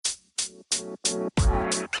What's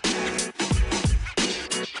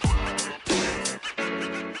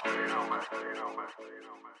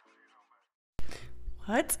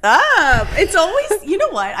up? It's always, you know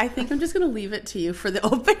what? I think I'm just going to leave it to you for the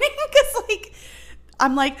opening because, like,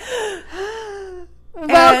 I'm like,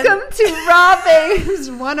 welcome to Raw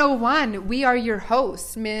Babes 101. We are your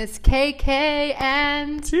hosts, Miss KK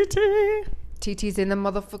and TT. TT's in the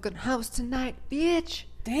motherfucking house tonight, bitch.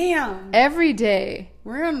 Damn. Every day.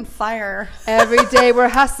 We're on fire. Every day we're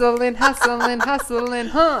hustling,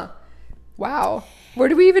 huh? Wow. Where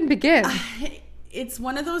do we even begin? It's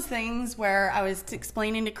one of those things where I was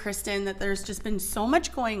explaining to Kristen that there's just been so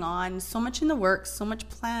much going on, so much in the works, so much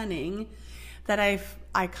planning that I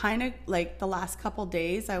kind of, like, the last couple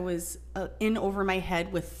days I was in over my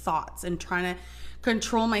head with thoughts and trying to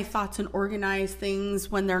control my thoughts and organize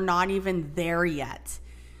things when they're not even there yet.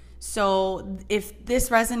 So if this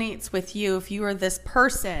resonates with you, if you are this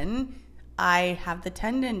person, I have the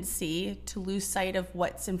tendency to lose sight of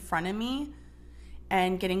what's in front of me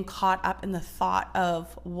and getting caught up in the thought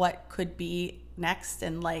of what could be next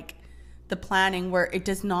and, like, the planning where it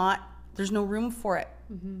does not, there's no room for it.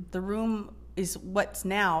 Mm-hmm. The room is what's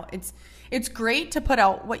now. It's great to put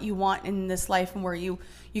out what you want in this life and where you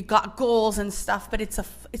got goals and stuff, but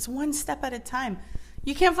it's one step at a time.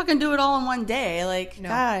 You can't fucking do it all in one day. Like, no.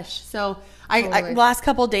 Gosh. So I last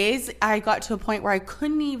couple of days, I got to a point where I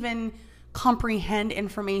couldn't even comprehend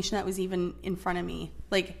information that was even in front of me.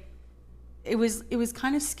 Like, it was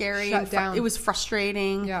kind of scary. Shut down. It was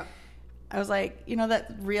frustrating. Yeah. I was like, you know,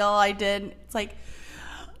 that reel I did, it's like,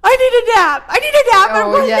 I need a nap. I'm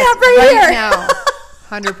going to nap right here. Now.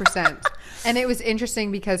 100%. And it was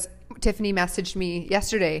interesting because Tiffany messaged me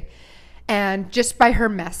yesterday, and just by her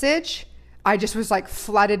message, I just was like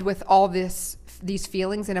flooded with all these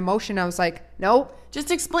feelings and emotion. I was like, nope. Just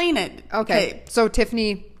explain it. Okay. So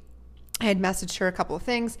Tiffany, I had messaged her a couple of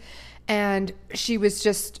things, and she was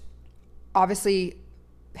just obviously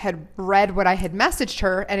had read what I had messaged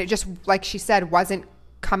her, and it just, like she said, wasn't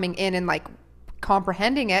coming in and, like,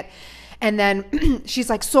 comprehending it. And then she's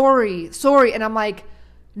like, sorry. And I'm like,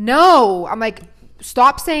 no. I'm like,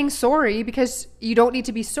 stop saying sorry, because you don't need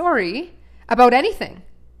to be sorry about anything.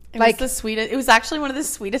 It was the sweetest. It was actually one of the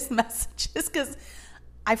sweetest messages because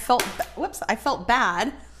I felt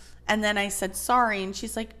bad, and then I said sorry, and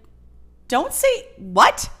she's like, "Don't say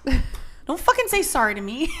what? Don't fucking say sorry to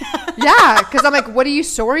me." Yeah, because I'm like, "What are you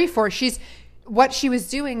sorry for?" What she was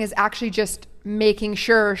doing is actually just making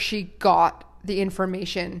sure she got the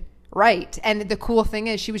information right. And the cool thing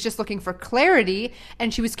is, she was just looking for clarity,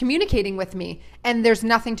 and she was communicating with me, and there's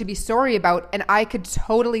nothing to be sorry about. And I could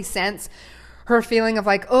totally sense her feeling of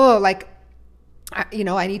like, oh, like, you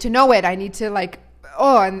know, I need to know it. I need to, like,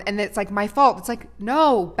 oh, and it's like my fault. It's like,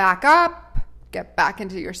 no, back up, get back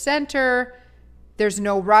into your center. There's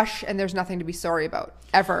no rush, and there's nothing to be sorry about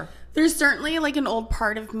ever. There's certainly, like, an old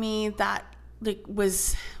part of me that, like,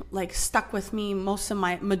 was, like, stuck with me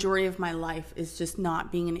majority of my life, is just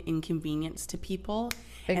not being an inconvenience to people.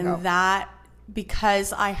 Bingo. And that,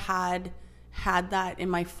 because I had that in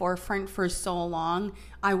my forefront for so long,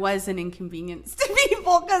 I was an inconvenience to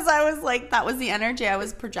people because I was like, that was the energy I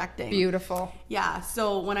was projecting. Beautiful. Yeah.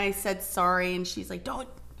 So when I said sorry, and she's like, don't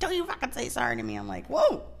you fucking say sorry to me, I'm like,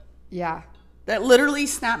 whoa. Yeah. That literally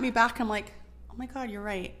snapped me back. I'm like, oh my God, you're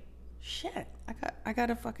right. Shit.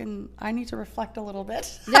 I need to reflect a little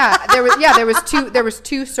bit. Yeah. There was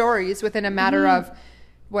two sorries within a matter of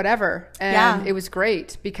whatever. And it was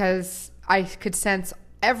great because I could sense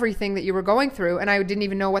everything that you were going through, and I didn't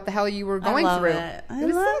even know what the hell you were going through. It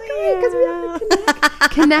was so great because we are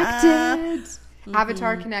connected. Mm-hmm.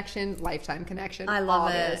 Avatar connection, lifetime connection. I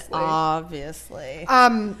love it. Obviously.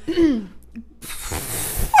 Well,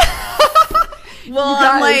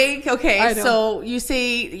 I'm like, okay, so you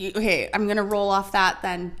say, okay, I'm gonna roll off that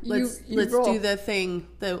then. Let's do the thing,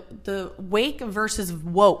 the wake versus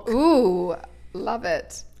woke. Ooh, love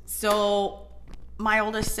it. So my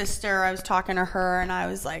oldest sister, I was talking to her, and I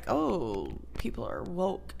was like, oh, people are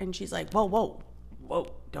woke. And she's like, whoa,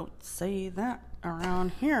 don't say that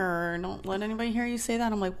around here. Don't let anybody hear you say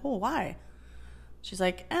that. I'm like, whoa, why? She's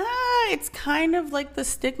like, it's kind of like the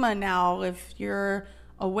stigma now. If you're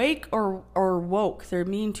awake or woke, they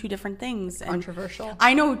mean two different things. And controversial.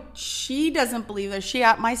 I know she doesn't believe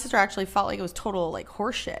that. My sister actually felt like it was total, like,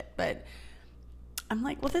 horseshit. But I'm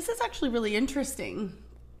like, well, this is actually really interesting.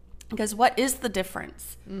 Because what is the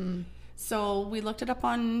difference? So we looked it up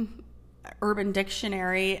on Urban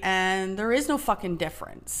Dictionary, and there is no fucking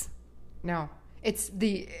difference. No. It's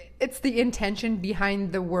the intention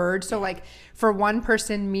behind the word. So, like, for one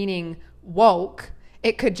person meaning woke,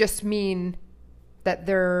 it could just mean that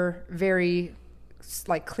they're very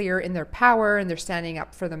like clear in their power and they're standing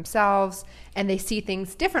up for themselves and they see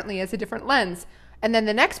things differently as a different lens. And then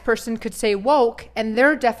the next person could say woke, and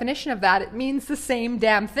their definition of that, it means the same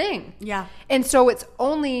damn thing. Yeah. And so it's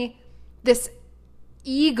only this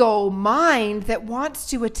ego mind that wants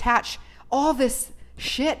to attach all this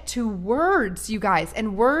shit to words, you guys.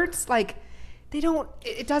 And words, like,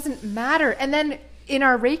 it doesn't matter. And then in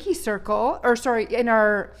our Reiki circle, in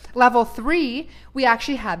our level 3, we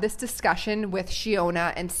actually had this discussion with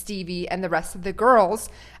Shiona and Stevie and the rest of the girls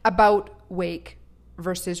about wake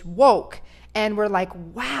versus woke. And we're like,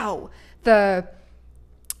 wow,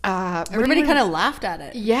 everybody kind of laughed at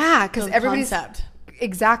it. Yeah, because everybody's concept.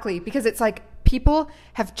 Exactly, because it's like people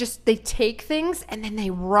they take things and then they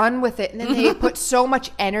run with it, and then they put so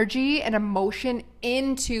much energy and emotion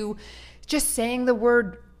into just saying the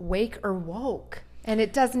word wake or woke, and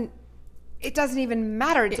it doesn't even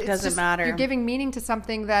matter. It doesn't matter. You're giving meaning to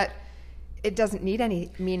something that it doesn't need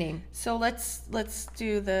any meaning. So let's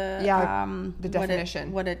do the the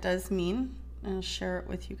definition, what it does mean, and share it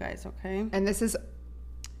with you guys, okay? And this is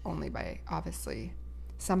only by obviously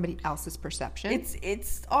somebody else's perception.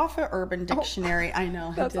 It's off of Urban Dictionary. I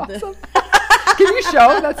know. That's awesome. Can you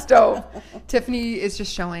show? That's dope. Tiffany is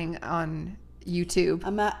just showing on YouTube.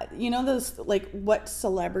 Those, like, what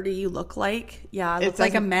celebrity you look like? Yeah, it looks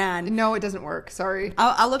like a man. No, it doesn't work. Sorry.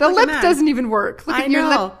 I'll look the like lip a man. Doesn't even work. Look I at your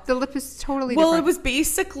know. lip. The lip is totally well, different. it was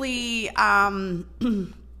basically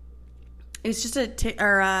it's just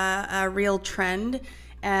a real trend.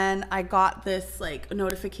 And I got this like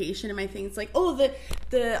notification in my thing. It's like, oh,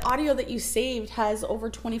 the audio that you saved has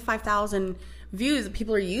over 25,000 views.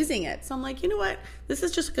 People are using it. So I'm like, you know what? This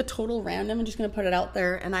is just like a total random. I'm just going to put it out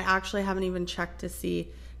there. And I actually haven't even checked to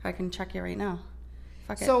see if I can check it right now.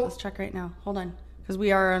 Fuck it. Let's check right now. Hold on. Because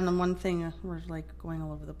we are on the one thing. We're like going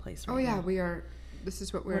all over the place right now. We are. This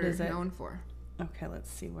is what we're known for. Okay,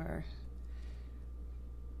 let's see where.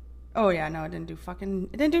 Oh, yeah. No, it didn't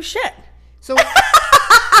do shit. So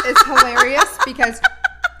it's hilarious because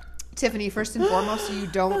Tiffany, first and foremost, you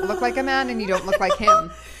don't look like a man and you don't look like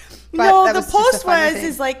him. But no, the post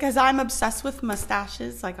is like, because I'm obsessed with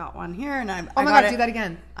mustaches. I got one here, and oh my god, do that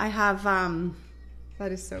again. I have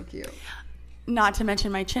that is so cute. Not to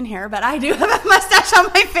mention my chin hair, but I do have a mustache on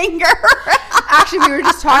my finger. Actually, we were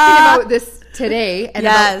just talking about this today and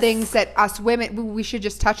about things that us women, we should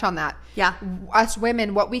just touch on that. Yeah, us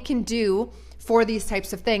women, what we can do for these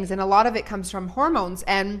types of things, and a lot of it comes from hormones.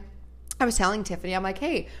 And I was telling Tiffany, I'm like,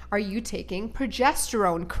 hey, are you taking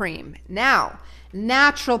progesterone cream? Now,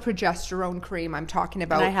 natural progesterone cream I'm talking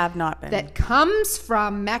about. And I have not been. That comes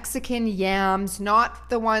from Mexican yams,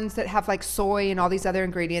 not the ones that have like soy and all these other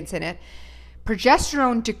ingredients in it.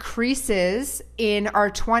 Progesterone decreases in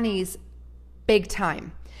our 20s big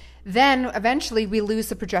time. Then eventually we lose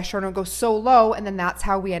the progesterone and go so low, and then that's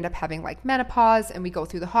how we end up having like menopause, and we go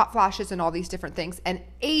through the hot flashes and all these different things, and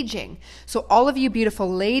aging. So all of you beautiful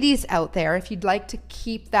ladies out there, if you'd like to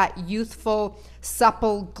keep that youthful,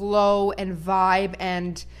 supple glow and vibe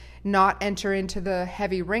and not enter into the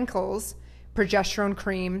heavy wrinkles, progesterone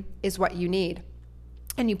cream is what you need.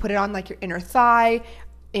 And you put it on like your inner thigh,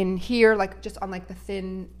 in here, like just on like the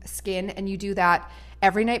thin skin, and you do that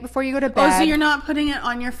every night before you go to bed. Oh, so you're not putting it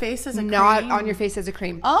on your face as a cream? Not on your face as a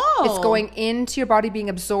cream. Oh. It's going into your body, being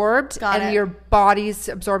absorbed, and your body's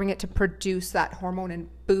absorbing it to produce that hormone and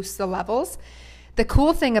boost the levels. The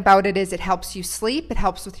cool thing about it is it helps you sleep. It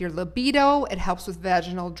helps with your libido. It helps with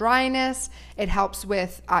vaginal dryness. It helps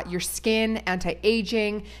with your skin,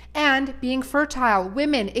 anti-aging, and being fertile.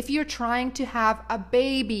 Women, if you're trying to have a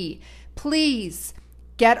baby, please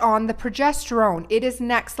get on the progesterone. It is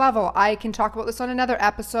next level. I can talk about this on another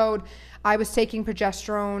episode. I was taking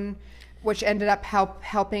progesterone, which ended up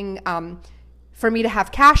helping for me to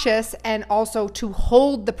have Cassius and also to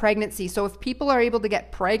hold the pregnancy. So if people are able to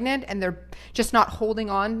get pregnant and they're just not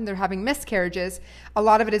holding on, they're having miscarriages, a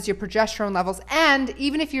lot of it is your progesterone levels. And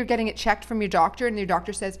even if you're getting it checked from your doctor and your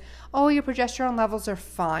doctor says, oh, your progesterone levels are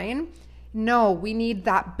fine. No, we need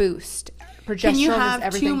that boost. Progesterone Can you have is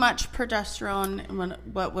everything. Too much progesterone?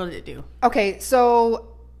 What will it do? Okay,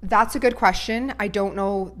 so that's a good question. I don't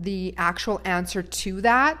know the actual answer to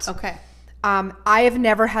that. Okay. I have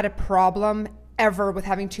never had a problem ever with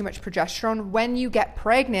having too much progesterone. When you get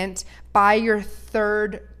pregnant by your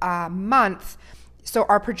third month, so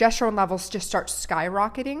our progesterone levels just start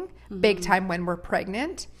skyrocketing big time when we're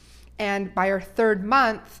pregnant. And by our third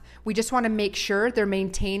month, we just want to make sure they're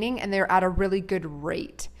maintaining and they're at a really good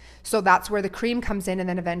rate. So that's where the cream comes in, and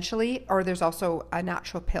then eventually, or there's also a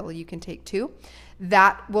natural pill you can take too.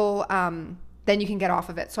 That will, then you can get off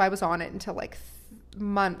of it. So I was on it until like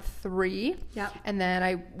month 3. Yeah. And then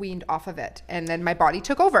I weaned off of it. And then my body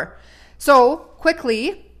took over. So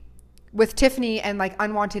quickly with Tiffany and like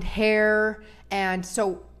unwanted hair and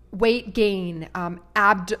so weight gain,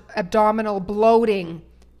 abdominal bloating,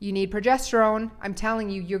 you need progesterone. I'm telling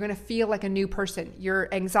you, you're going to feel like a new person.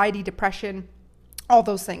 Your anxiety, depression, all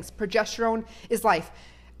those things. Progesterone is life.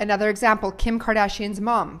 Another example, Kim Kardashian's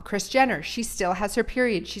mom, Kris Jenner, she still has her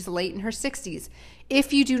period. She's late in her 60s.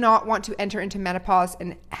 If you do not want to enter into menopause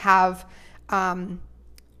and have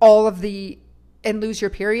all of the, and lose your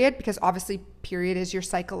period, because obviously period is your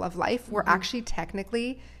cycle of life, we're actually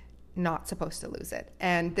technically not supposed to lose it.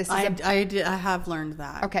 And this is I have learned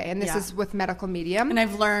that. Okay, and this is with medical medium. And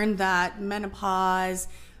I've learned that menopause,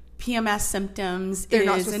 PMS symptoms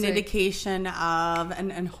is an indication of a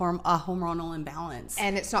hormonal imbalance.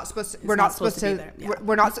 And it's not supposed to, we're not supposed to,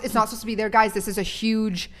 it's not supposed to be there, guys. This is a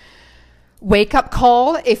huge wake up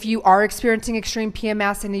call. If you are experiencing extreme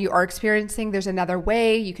PMS and you are experiencing, there's another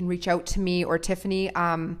way. You can reach out to me or Tiffany.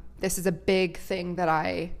 This is a big thing that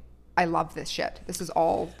I love this shit. This is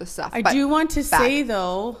all the stuff. I do want to say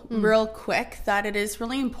though, real quick, that it is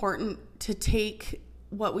really important to take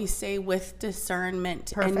what we say with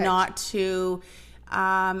discernment. Perfect. And not to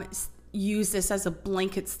use this as a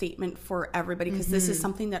blanket statement for everybody, because this is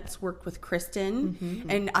something that's worked with Kristen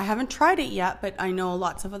and I haven't tried it yet, but I know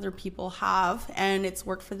lots of other people have and it's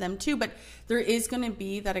worked for them too. But there is going to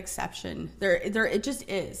be that exception. There it just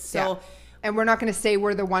is. So. Yeah. And we're not going to say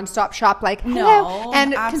we're the one-stop shop like, hello, no,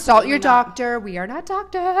 and consult your doctor. We are not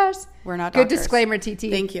doctors. We're not doctors. Good disclaimer, TT.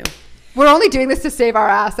 Thank you. We're only doing this to save our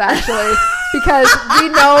ass, actually, because we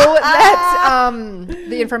know that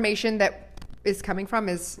the information that is coming from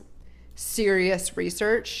is serious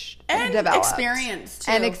research and experience too.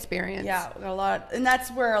 And experience. Yeah, a lot. And that's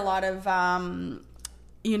where a lot of, our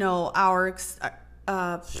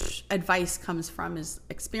advice comes from, is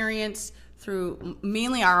experience, through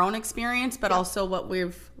mainly our own experience, but also what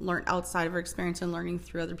we've learned outside of our experience and learning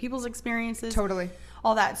through other people's experiences. Totally.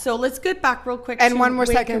 All that. So let's get back real quick. And one more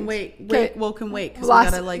second. Woke and wait.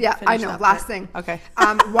 Last, we gotta, I know. Last thing. Okay.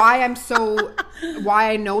 Why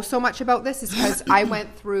I know so much about this is because I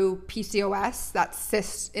went through PCOS, that's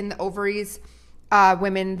cysts in the ovaries.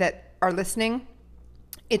 Women that are listening,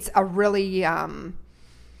 it's a really,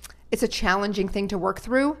 it's a challenging thing to work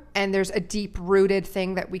through, and there's a deep rooted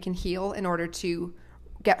thing that we can heal in order to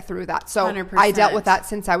get through that. So 100%. I dealt with that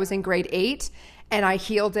since I was in grade 8 and I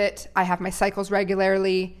healed it. I have my cycles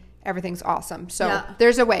regularly. Everything's awesome. So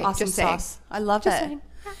there's a way. Awesome just saying. Sauce. I love it. Saying.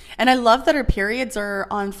 And I love that our periods are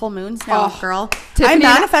on full moons now, girl. Tiffany, I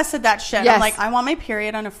manifested that shit. Yes. I'm like, I want my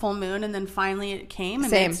period on a full moon, and then finally it came,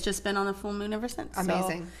 and it's just been on a full moon ever since.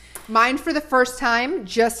 Amazing. So. Mine for the first time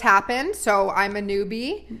just happened, so I'm a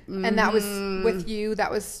newbie, and that was with you.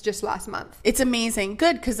 That was just last month. It's amazing.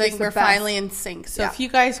 Good, because we're finally in sync. So if you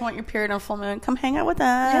guys want your period on a full moon, come hang out with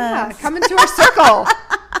us. Yeah, come into our circle.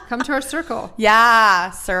 Come to our circle.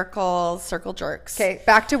 Yeah, circle jerks. Okay,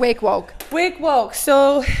 back to Wake Woke. Wake Woke.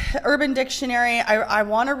 So Urban Dictionary, I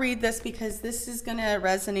want to read this because this is going to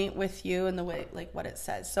resonate with you in the way, like what it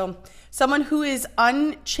says. So someone who is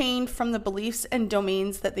unchained from the beliefs and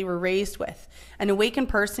domains that they were raised with. An awakened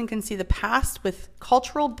person can see the past with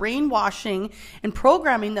cultural brainwashing and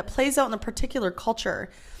programming that plays out in a particular culture.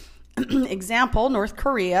 Example, North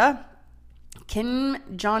Korea. Kim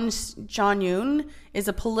Jong-un is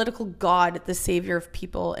a political god, the savior of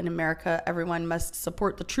people. In America, everyone must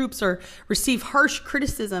support the troops or receive harsh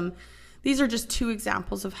criticism. These are just two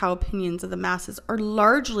examples of how opinions of the masses are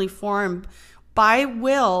largely formed by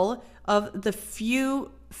will of the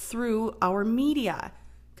few through our media.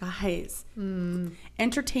 Guys,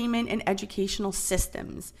 entertainment and educational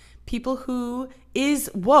systems. People who is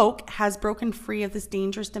woke has broken free of this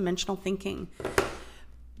dangerous dimensional thinking.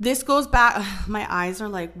 This goes back, my eyes are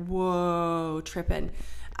like, whoa, tripping.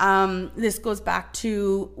 This goes back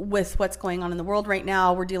to with what's going on in the world right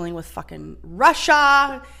now. We're dealing with fucking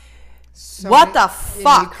Russia. What the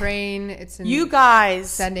fuck? Ukraine. It's in you guys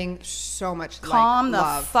sending so much calm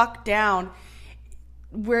love. The fuck down.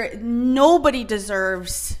 Where nobody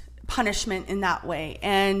deserves punishment in that way.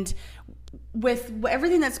 And with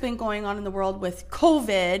everything that's been going on in the world with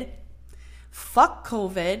COVID, fuck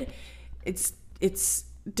COVID. It's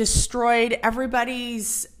destroyed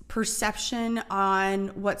everybody's perception on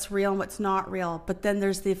what's real and what's not real. But then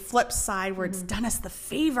there's the flip side where it's done us the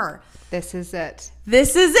favor. This is it.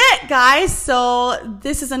 This is it, guys. So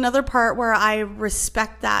this is another part where I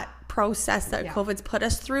respect that process that COVID's put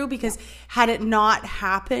us through, because had it not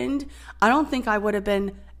happened, I don't think I would have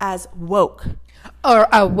been as woke or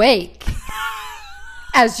awake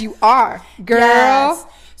as you are, girl. Yes.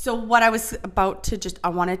 So what I was about to I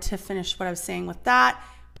wanted to finish what I was saying with that.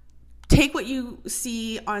 Take what you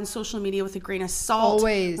see on social media with a grain of salt.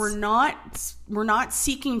 Always. We're not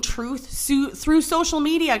seeking truth through social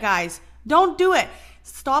media, guys. Don't do it.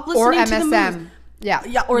 Stop listening to the news.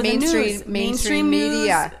 Yeah, or mainstream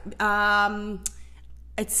media.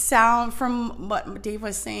 It's sound from what Dave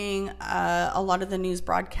was saying. A lot of the news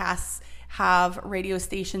broadcasts have radio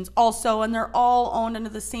stations also, and they're all owned under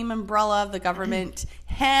the same umbrella of the government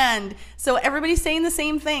hand. So everybody's saying the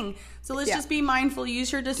same thing. So let's just be mindful. Use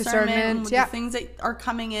your discernment with the things that are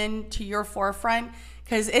coming in to your forefront,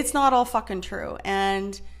 because it's not all fucking true.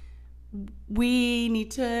 And we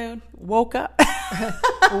need to woke up.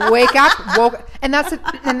 And that's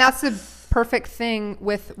the perfect thing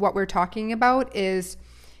with what we're talking about, is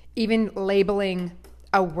even labeling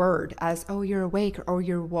a word as, oh, you're awake or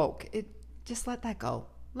you're woke. Just let that go.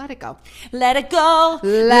 Let it go. Let it go.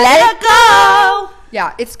 Let it go.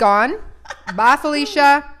 Yeah, it's gone. Bye,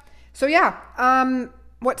 Felicia. So yeah,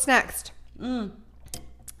 what's next? The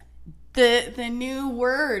new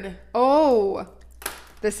word. Oh,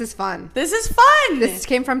 this is fun. This is fun. This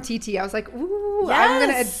came from TT. I was like, ooh,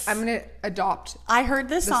 yes. I'm gonna adopt. I heard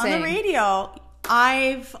this on the radio.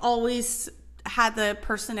 I've always had the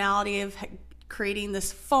personality of creating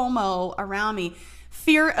this FOMO around me,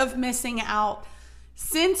 fear of missing out.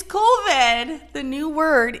 Since COVID, the new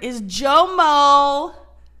word is JOMO.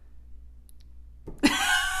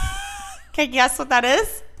 Okay, guess what that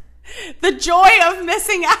is? The joy of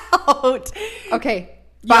missing out. Okay.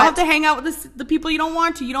 You don't have to hang out with the people you don't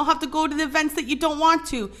want to. You don't have to go to the events that you don't want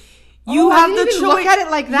to. You have the choice. Look at it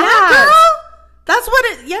like that. Yeah, girl. That's what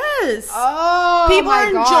it. Yes. Oh, people are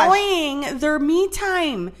enjoying their me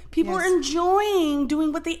time. People are enjoying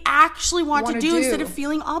doing what they actually want to do instead of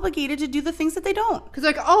feeling obligated to do the things that they don't. Because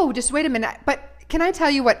like, oh, just wait a minute. But can I tell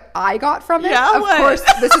you what I got from it? Yeah, of course,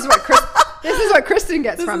 this is what Kristen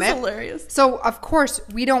gets from it. This is hilarious. So of course,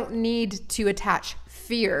 we don't need to attach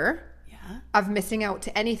fear of missing out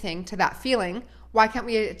to anything, to that feeling. Why can't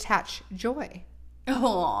we attach joy?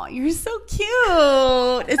 Oh, you're so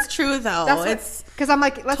cute. It's true though. It's because I'm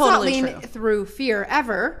like, let's totally not lean through fear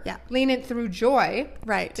ever. Yeah. Lean it through joy.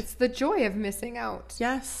 Right. It's the joy of missing out.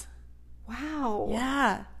 Yes. Wow.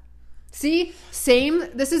 Yeah. See, same.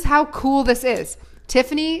 This is how cool this is.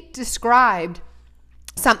 Tiffany described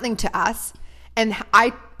something to us, and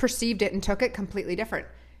I perceived it and took it completely different.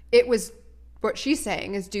 It was what she's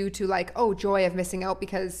saying is due to like, oh, joy of missing out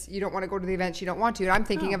because you don't want to go to the events you don't want to. And I'm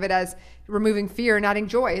thinking of it as removing fear and adding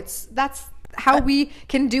joy. That's how we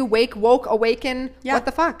can do woke, awaken. Yeah. What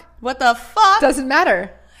the fuck? What the fuck? Doesn't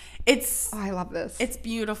matter. I love this. It's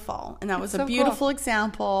beautiful. And that was a beautiful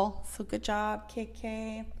example. So good job,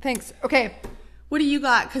 KK. Thanks. Okay. What do you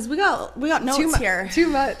got? Because we got notes here. Too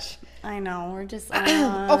much. I know. We're just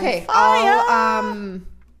okay. Fire. I'm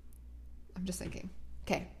just thinking.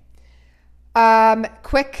 Okay.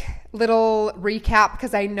 Quick little recap,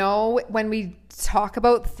 because I know when we talk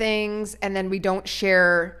about things and then we don't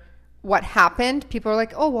share what happened, people are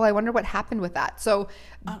like, oh, well, I wonder what happened with that. So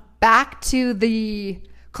back to the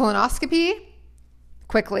colonoscopy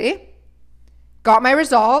quickly. Got my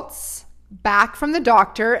results back from the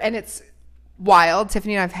doctor, and it's wild.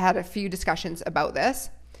 Tiffany and I've had a few discussions about this.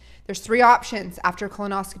 There's 3 options after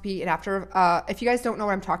colonoscopy, and after, if you guys don't know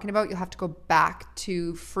what I'm talking about, you'll have to go back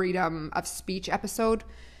to Freedom of Speech episode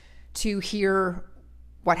to hear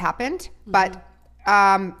what happened. Mm-hmm. But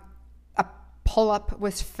a pull-up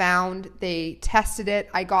was found. They tested it.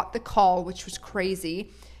 I got the call, which was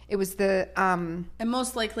crazy. It was and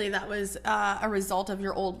most likely that was a result of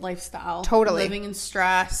your old lifestyle. Totally. Living in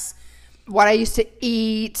stress. What I used to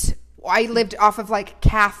eat. I lived off of like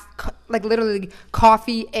literally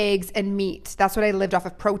coffee, eggs, and meat. That's what I lived off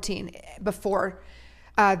of, protein, before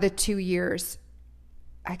the 2 years.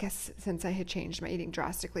 I guess since I had changed my eating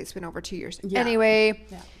drastically, it's been over 2 years. Yeah. Anyway,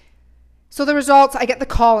 so the results, I get the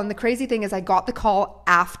call. And the crazy thing is I got the call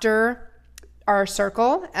after our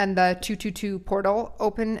circle and the 222 portal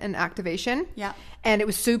open and activation. Yeah. And it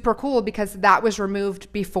was super cool because that was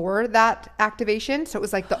removed before that activation. So it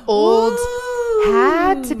was like the old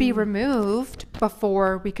had to be removed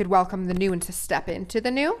before we could welcome the new and to step into the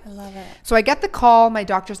new. I love it. So I get the call. My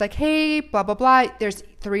doctor's like, hey, blah, blah, blah. There's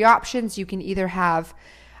 3 options. You can either have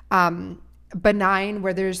benign,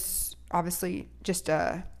 where there's obviously just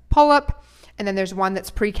a pull-up, and then there's one that's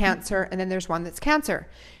pre-cancer, and then there's one that's cancer.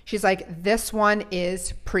 She's like, this one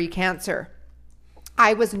is pre-cancer.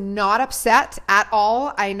 I was not upset at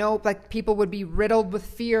all. I know like people would be riddled with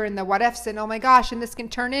fear and the what ifs and oh my gosh, and this can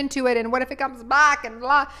turn into it, and what if it comes back and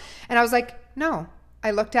blah. And I was like, no.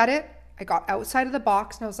 I looked at it. I got outside of the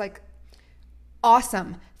box and I was like,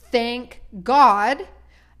 awesome. thank God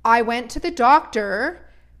I went to the doctor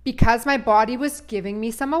because my body was giving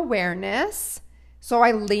me some awareness. So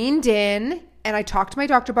I leaned in and I talked to my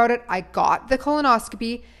doctor about it. I got the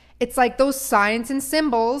colonoscopy. It's like those signs and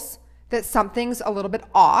symbols that something's a little bit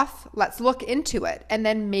off. Let's look into it and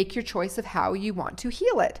then make your choice of how you want to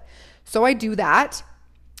heal it. So I do that.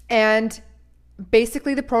 And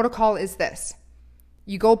basically the protocol is this.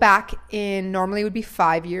 You go back in, normally it would be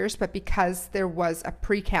 5 years, but because there was a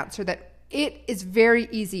precancer, that it is very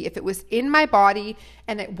easy. If it was in my body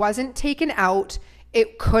and it wasn't taken out,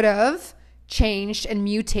 it could have changed and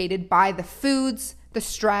mutated by the foods, the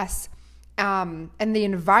stress, and the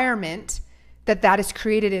environment that is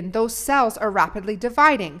created in. Those cells are rapidly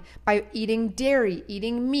dividing by eating dairy,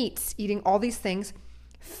 eating meats, eating all these things.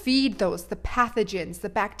 Feed those, the pathogens, the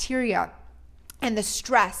bacteria, and the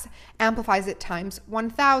stress amplifies it times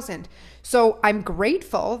 1,000. So I'm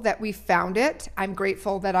grateful that we found it. I'm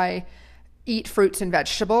grateful that I eat fruits and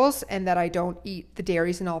vegetables and that I don't eat the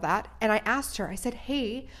dairies and all that. And I asked her, I said,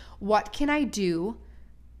 hey, what can I do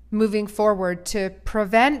moving forward to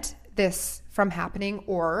prevent this from happening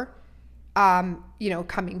or,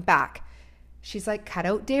 coming back? She's like, cut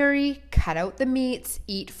out dairy, cut out the meats,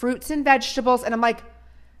 eat fruits and vegetables. And I'm like,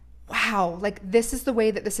 wow, like this is the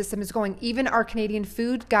way that the system is going. Even our Canadian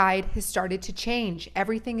food guide has started to change.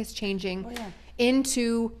 Everything is changing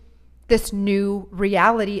into this new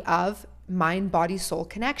reality of mind, body, soul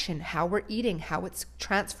connection, how we're eating, how it's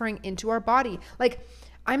transferring into our body. Like,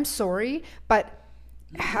 I'm sorry, but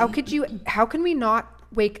how can we not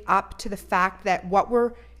wake up to the fact that what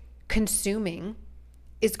we're consuming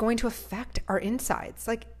is going to affect our insides,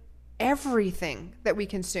 like everything that we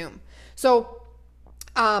consume. So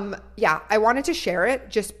I wanted to share it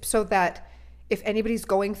just so that if anybody's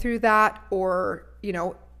going through that or,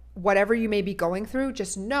 whatever you may be going through,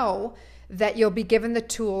 just know that you'll be given the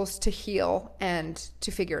tools to heal and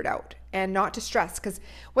to figure it out and not to stress. Because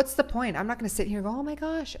what's the point? I'm not going to sit here and go, oh my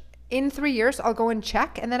gosh, in 3 years, I'll go and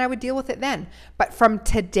check and then I would deal with it then. But from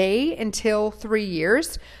today until 3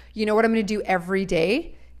 years, you know what I'm going to do every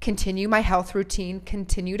day? Continue my health routine,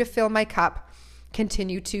 continue to fill my cup,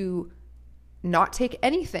 continue to not take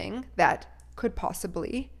anything that could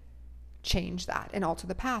possibly change that and alter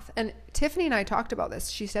the path. And Tiffany and I talked about this.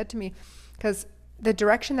 She said to me, because the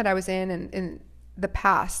direction that I was in the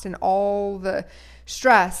past and all the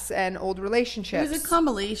stress and old relationships. It was a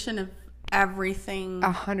combination of everything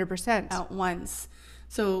 100% at once.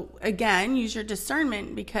 So again, use your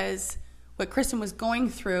discernment, because what Kristen was going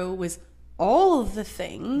through was all of the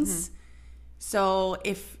things. Mm-hmm. So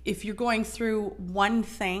if you're going through one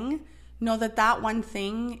thing, know that one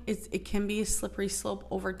thing it can be a slippery slope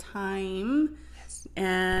over time. Yes.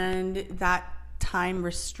 And that time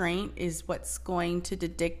restraint is what's going to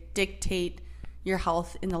dictate your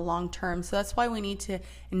health in the long term. So that's why we need to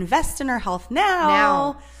invest in our health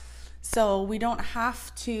now. So we don't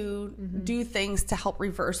have to do things to help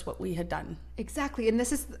reverse what we had done. Exactly. And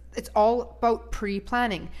it's all about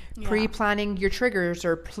pre-planning. Yeah. Pre-planning your triggers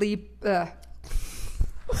or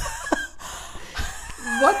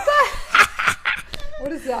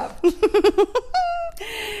what is that?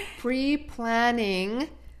 Pre-planning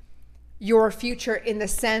your future in the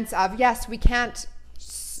sense of, yes, we can't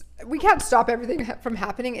stop everything from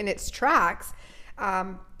happening in its tracks.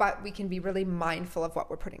 But we can be really mindful of what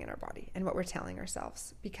we're putting in our body and what we're telling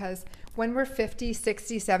ourselves. Because when we're 50,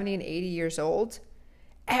 60, 70, and 80 years old,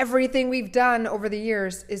 everything we've done over the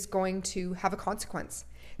years is going to have a consequence.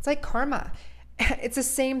 It's like karma. It's the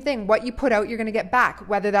same thing. What you put out, you're going to get back.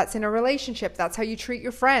 Whether that's in a relationship, that's how you treat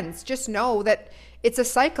your friends. Just know that it's a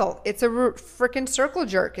cycle. It's a freaking circle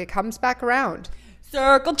jerk. It comes back around.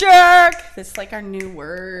 Circle jerk. It's like our new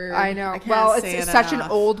word. I know. Well, it's such an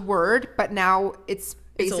old word, but now it's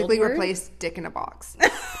basically replaced dick in a box.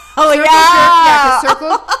 Oh,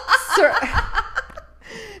 circle jerk.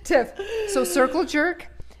 Tiff. So circle jerk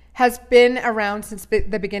has been around since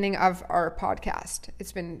the beginning of our podcast.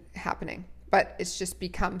 It's been happening, but it's just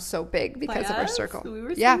become so big because of our circle. We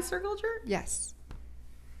were saying circle jerk? Yes.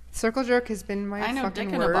 Circle jerk has been my fucking word. I know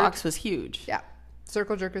dick in a box was huge. Yeah.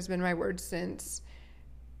 Circle jerk has been my word since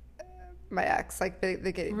my ex, like the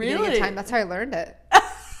beginning of time. That's how I learned it.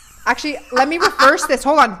 Actually, let me reverse this.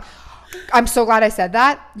 Hold on. I'm so glad I said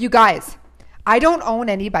that. You guys, I don't own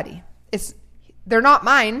anybody. They're not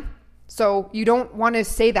mine. So you don't want to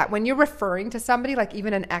say that. When you're referring to somebody, like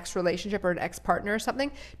even an ex relationship or an ex partner or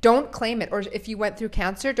something, don't claim it. Or if you went through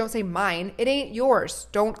cancer, don't say mine. It ain't yours.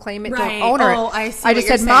 Don't claim it. Right. Don't own it. I see. I just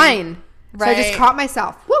said mine. Right. So I just caught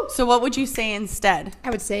myself. Woo. So what would you say instead? I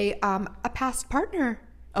would say a past partner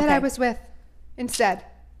that I was with instead.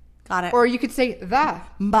 Got it. Or you could say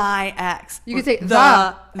my ex. You could say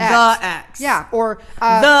the ex. ex. Yeah. Or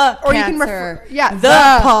the or cancer. you can refer. Yeah.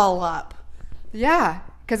 The pull up. Yeah.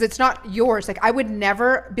 Because it's not yours. Like I would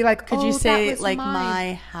never be like, Could you say like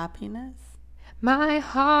my happiness? My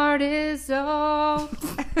heart is all.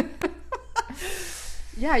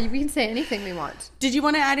 Yeah, we can say anything we want. Did you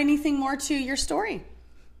want to add anything more to your story?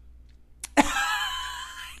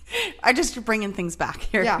 I just bringing things back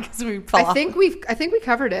here. Yeah, I think we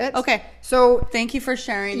covered it. Okay, so thank you for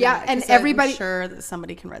sharing. Yeah, that, and everybody, I'm sure that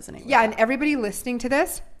somebody can resonate. Yeah, with and everybody listening to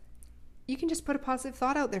this, you can just put a positive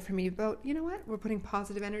thought out there for me about, you know what, we're putting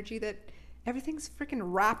positive energy that everything's freaking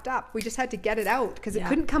wrapped up. We just had to get it out because it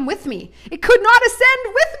couldn't come with me. It could not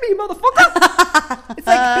ascend with me, motherfucker. It's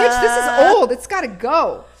like, bitch, this is old. It's got to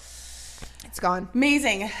go. It's gone.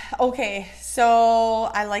 Amazing. Okay, so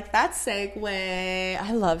I like that segue.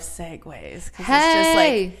 I love segues because it's just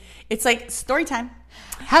like, it's like story time.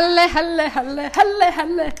 Halle, halle, halle, halle,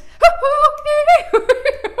 halle.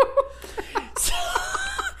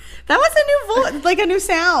 That was a new like a new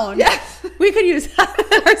sound. Yes. We could use that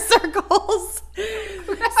in our circles.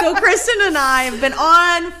 So Kristen and I have been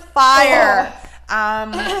on fire.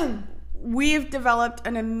 We've developed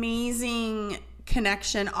an amazing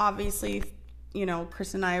connection. Obviously, you know,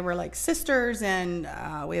 Kristen and I were like sisters, and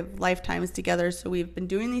we have lifetimes together. So we've been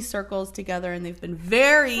doing these circles together, and they've been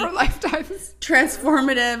very lifetimes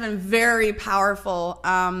transformative and very powerful.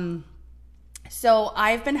 So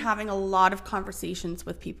I've been having a lot of conversations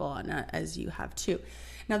with people, and as you have too.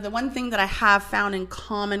 Now, the one thing that I have found in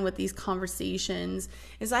common with these conversations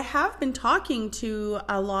is I have been talking to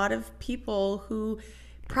a lot of people who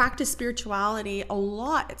practice spirituality a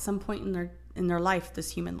lot at some point in their life, this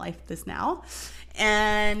human life, this now.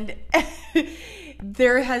 And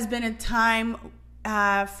there has been a time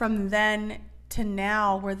from then to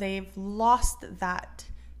now where they've lost that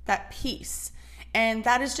piece. And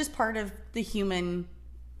that is just part of the human,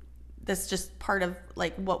 that's just part of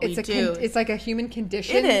like what we do. It's like a human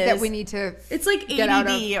condition that we need to It's like get out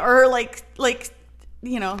of. ADD or like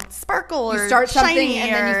you know, sparkle, or you start something shiny,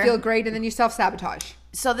 and then you feel great and then you self-sabotage.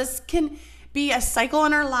 So this can be a cycle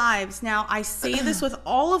in our lives. Now, I say this with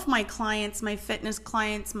all of my clients, my fitness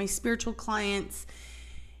clients, my spiritual clients.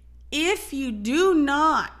 If you do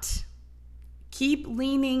not keep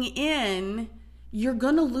leaning in, you're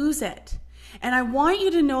going to lose it. And I want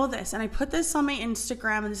you to know this, and I put this on my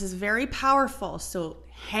Instagram, and this is very powerful. So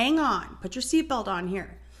hang on, put your seatbelt on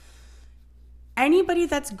here. Anybody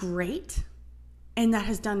that's great and that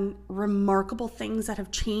has done remarkable things that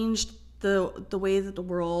have changed the way that the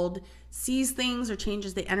world sees things or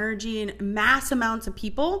changes the energy in mass amounts of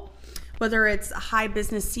people, whether it's high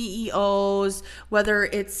business CEOs, whether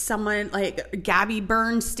it's someone like Gabby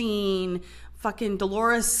Bernstein, fucking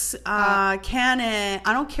Dolores Cannon,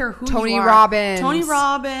 I don't care who Tony you are.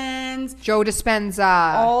 Robbins, Joe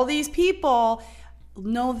Dispenza, all these people,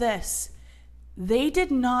 know this: they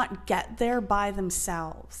did not get there by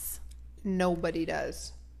themselves. Nobody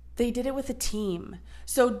does. They did it with a team.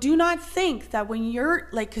 So do not think that when you're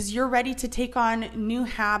like, because you're ready to take on new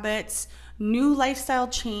habits, new lifestyle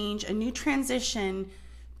change, a new transition,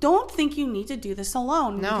 don't think you need to do this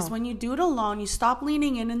alone. No. Because when you do it alone, you stop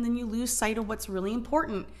leaning in and then you lose sight of what's really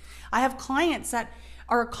important. I have clients that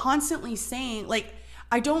are constantly saying, like,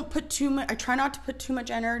 I try not to put too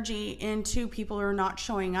much energy into people who are not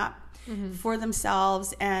showing up for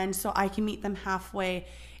themselves. And so I can meet them halfway.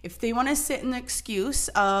 If they want to sit in the excuse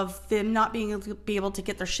of them not being able to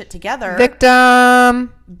get their shit together,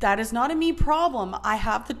 victim, that is not a me problem. I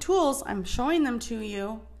have the tools. I'm showing them to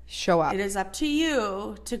you. Show up. It is up to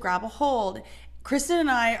you to grab a hold. Kristen and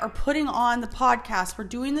I are putting on the podcast. We're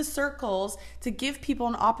doing the circles to give people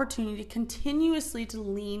an opportunity continuously to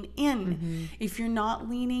lean in. If you're not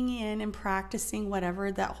leaning in and practicing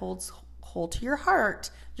whatever that holds hold to your heart,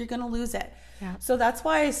 you're going to lose it. Yeah. So that's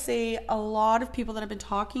why I say a lot of people that I've been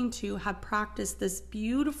talking to have practiced this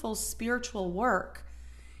beautiful spiritual work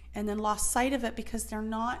and then lost sight of it because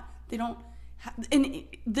and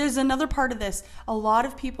there's another part of this. A lot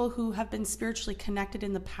of people who have been spiritually connected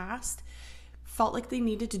in the past felt like they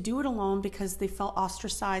needed to do it alone because they felt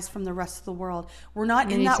ostracized from the rest of the world. We're not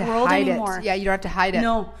in that world anymore. Yeah, you don't have to hide it.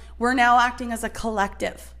 No, we're now acting as a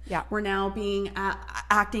collective. Yeah. We're now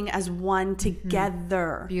acting as one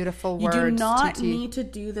together. Beautiful words. You do not need to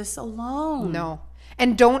do this alone. No.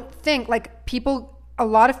 And don't think like a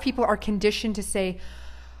lot of people are conditioned to say,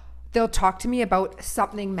 they'll talk to me about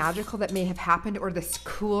something magical that may have happened or this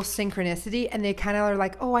cool synchronicity, and they kind of are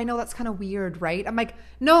like, oh, I know that's kind of weird, right? I'm like,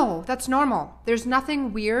 no, that's normal. There's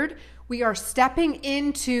nothing weird. We are stepping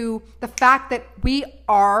into the fact that we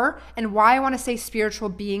are, and why I want to say spiritual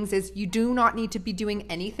beings is you do not need to be doing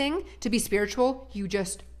anything to be spiritual. You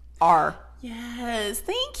just are. Yes.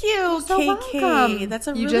 Thank you, so KK. welcome. That's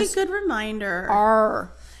a You really just good reminder.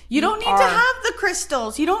 Are. You don't need to have the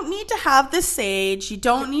crystals. You don't need to have the sage. You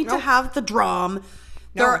don't need to have the drum.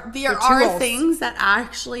 There are tools. things that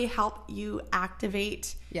actually help you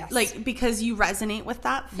activate. Yes. Like, because you resonate with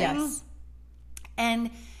that thing. Yes.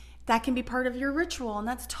 And that can be part of your ritual, and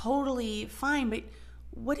that's totally fine. But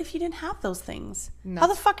what if you didn't have those things? How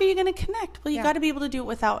the fuck are you going to connect? Well, you got to be able to do it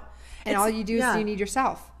without. And all you do is you need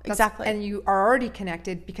yourself. Exactly. And you are already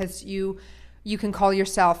connected because you can call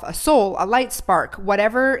yourself a soul, a light spark,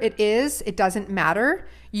 whatever it is, it doesn't matter.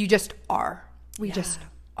 You just are. We just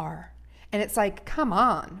are. And it's like, come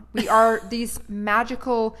on. We are these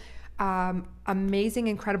magical, amazing,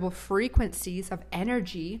 incredible frequencies of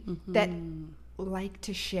energy that like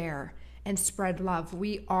to share and spread love.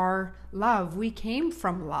 We are love. We came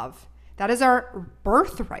from love. That is our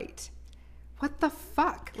birthright. What the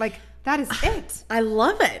fuck? Like, that is it. I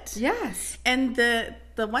love it. Yes. And the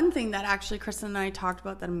one thing that actually Kristen and I talked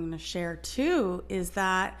about that I'm going to share too is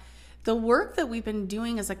that the work that we've been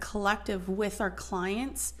doing as a collective with our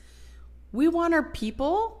clients, we want our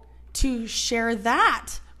people to share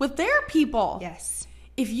that with their people. Yes.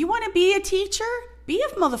 If you want to be a teacher, be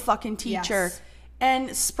a motherfucking teacher. Yes.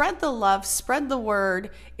 And spread the love, spread the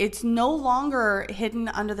word. It's no longer hidden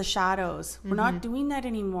under the shadows. We're not doing that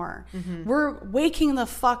anymore. We're waking the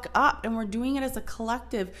fuck up, and we're doing it as a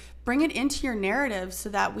collective. Bring it into your narrative so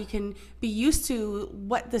that we can be used to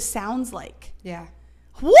what this sounds like. Yeah.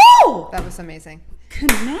 Whoa! That was amazing.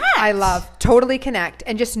 Connect. I love totally connect,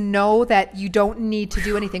 and just know that you don't need to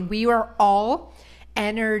do anything. We are all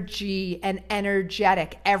energy and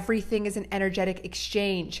energetic. Everything is an energetic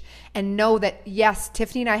exchange. And know that, yes,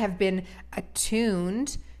 Tiffany and I have been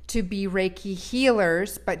attuned to be Reiki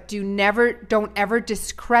healers, but don't ever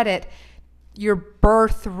discredit your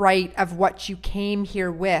birthright of what you came here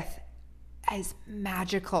with as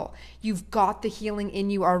magical. You've got the healing in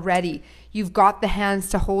you already. You've got the hands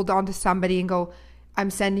to hold on to somebody and go, I'm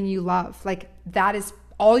sending you love. Like, that is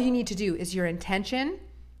all you need to do is your intention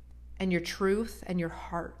and your truth and your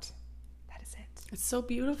heart. That is it. It's so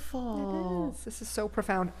beautiful. It is. This is so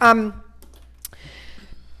profound. What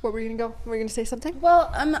were you gonna go? Were you gonna say something? Well,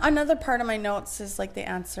 another part of my notes is like the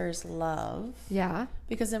answer is love. Yeah.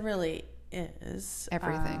 Because it really is.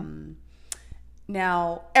 Everything.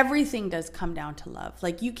 Now, everything does come down to love.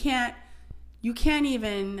 Like, you can't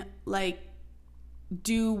even like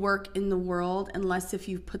do work in the world unless if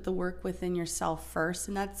you put the work within yourself first,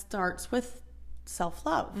 and that starts with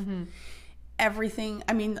self-love. Everything,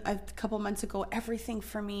 I mean, a couple months ago, everything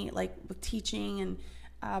for me, like with teaching and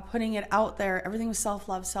putting it out there, everything was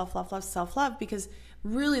self-love, because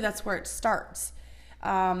really that's where it starts.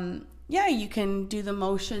 Yeah, you can do the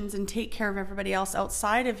motions and take care of everybody else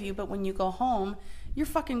outside of you, but when you go home, you're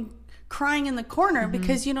fucking crying in the corner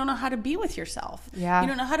because you don't know how to be with yourself. Yeah. You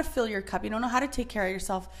don't know how to fill your cup. You don't know how to take care of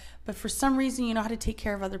yourself, but for some reason you know how to take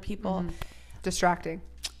care of other people. Distracting.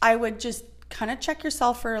 I would just kind of check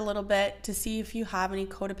yourself for a little bit to see if you have any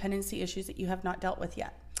codependency issues that you have not dealt with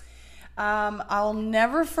yet. I'll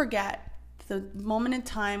never forget the moment in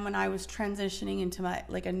time when I was transitioning into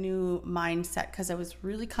a new mindset, because I was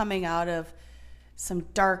really coming out of some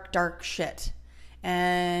dark shit.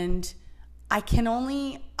 And I can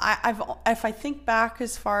only, if I think back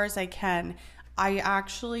as far as I can, I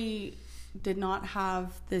actually did not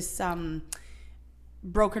have this,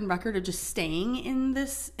 broken record of just staying in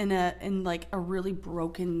this in like a really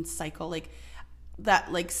broken cycle, like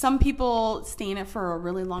that. Like, some people stay in it for a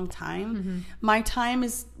really long time. My time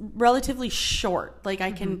is relatively short. Like,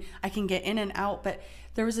 I can get in and out, but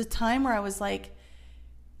there was a time where I was like,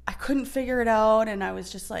 I couldn't figure it out, and I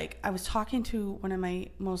was just like, I was talking to one of my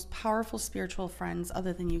most powerful spiritual friends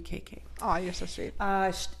other than you, KK. Oh, you're so sweet.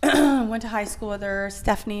 Went to high school with her.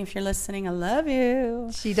 Stephanie, if you're listening, I love you.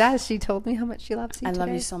 She does. She told me how much she loves you. I love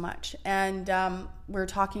you so much. And we're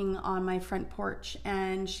talking on my front porch,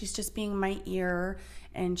 and she's just being my ear,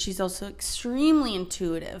 and she's also extremely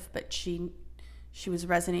intuitive, but she was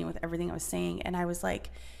resonating with everything I was saying. And I was like,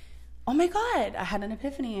 oh my God, I had an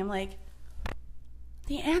epiphany. I'm like,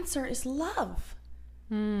 the answer is love.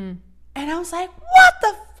 And I was like, what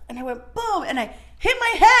the and I went boom, and I hit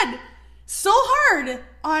my head so hard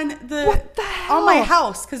on on my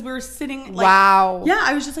house, because we were sitting like, wow. Yeah,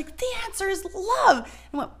 I was just like, the answer is love.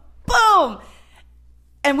 And went boom.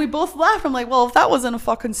 And we both laughed. I'm like, well, if that wasn't a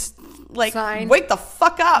fucking Sign. wake the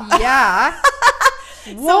fuck up. Yeah.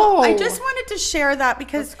 Whoa. So I just wanted to share that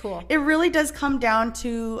because That's cool. it really does come down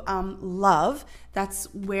to love. That's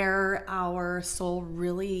where our soul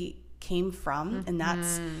really came from. And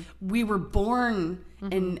that's, we were born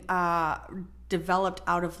and developed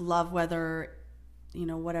out of love, whether,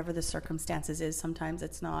 whatever the circumstances is. Sometimes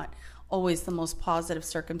it's not always the most positive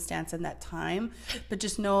circumstance in that time, but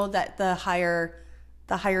just know that the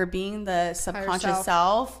higher being, the subconscious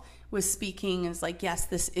self was speaking, is like, yes,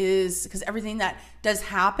 this is, because everything that does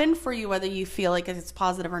happen for you, whether you feel like it's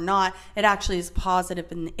positive or not, it actually is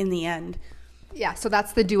positive in the end. Yeah, so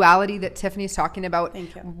that's the duality that Tiffany's talking about.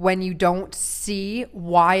 Thank you. When you don't see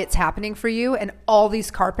why it's happening for you, and all these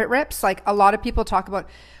carpet rips, like a lot of people talk about,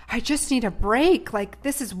 I just need a break. Like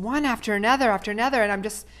this is one after another,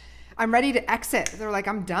 and I'm ready to exit. They're like,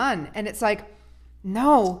 I'm done. And it's like,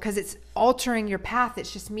 no, because it's altering your path.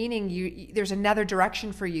 It's just meaning there's another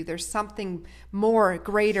direction for you. There's something more,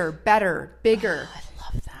 greater, better, bigger. Oh, I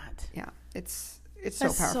love that. Yeah, it's so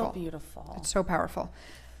That's powerful. so beautiful. It's so powerful.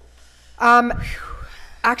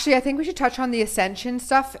 Actually, I think we should touch on the ascension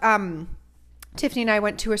stuff. Tiffany and I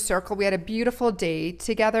went to a circle. We had a beautiful day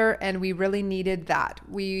together, and we really needed that.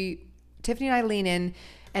 Tiffany and I lean in,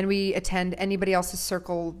 and we attend anybody else's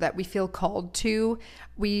circle that we feel called to.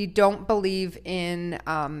 We don't believe in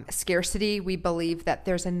scarcity. We believe that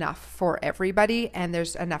there's enough for everybody, and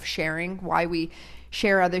there's enough sharing. Why we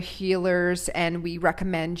share other healers, and we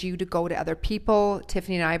recommend you to go to other people.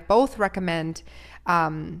 Tiffany and I both recommend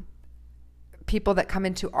people that come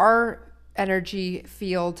into our energy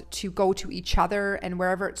field to go to each other and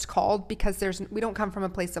wherever it's called, because we don't come from a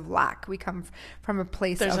place of lack. We come from a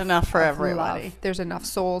place There's enough for everybody. Love. There's enough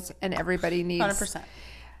souls, and everybody needs 100%.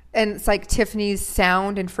 And it's like Tiffany's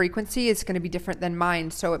sound and frequency is going to be different than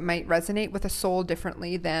mine, so it might resonate with a soul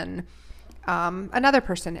differently than another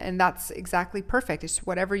person, and that's exactly perfect. It's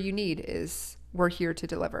whatever you need, we're here to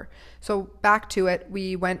deliver. So back to it,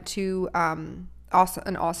 we went to an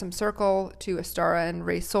awesome circle to Astara and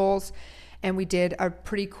Ray Souls, and we did a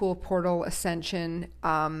pretty cool portal ascension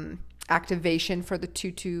activation for the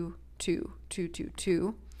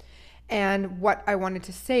 22222. And what I wanted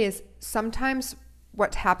to say is, sometimes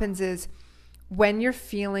what happens is when you're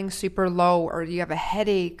feeling super low, or you have a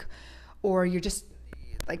headache, or you're just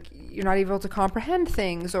like, you're not able to comprehend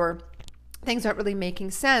things, or things aren't really making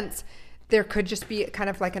sense, there could just be kind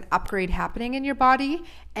of like an upgrade happening in your body,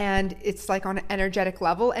 and it's like on an energetic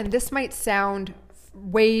level. And this might sound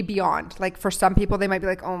way beyond, like for some people, they might be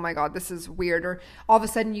like, oh my God, this is weird. Or all of a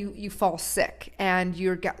sudden you fall sick and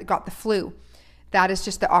you got the flu. That is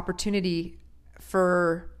just the opportunity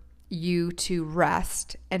for you to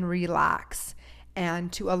rest and relax,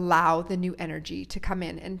 and to allow the new energy to come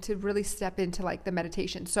in, and to really step into like the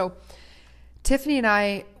meditation. So Tiffany and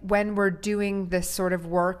I, when we're doing this sort of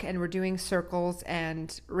work, and we're doing circles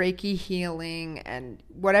and Reiki healing, and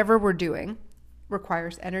whatever we're doing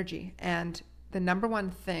requires energy. And the number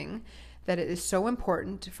one thing that it is so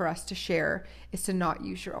important for us to share is to not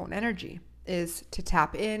use your own energy, is to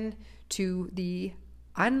tap in to the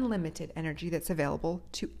unlimited energy that's available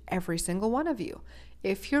to every single one of you.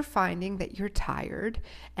 If you're finding that you're tired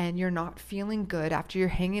and you're not feeling good after you're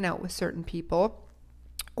hanging out with certain people,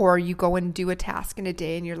 or you go and do a task in a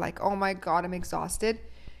day and you're like, oh my God, I'm exhausted,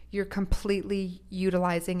 you're completely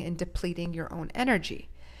utilizing and depleting your own energy.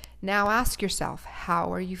 Now ask yourself,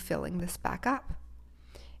 how are you filling this back up?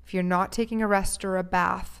 If you're not taking a rest or a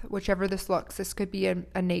bath, whichever this looks, this could be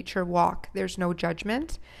a nature walk. There's no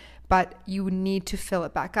judgment, but you need to fill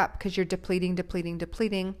it back up, because you're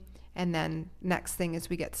depleting. And then next thing is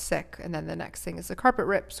we get sick. And then the next thing is the carpet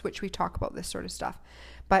rips, which we talk about this sort of stuff.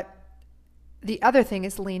 But the other thing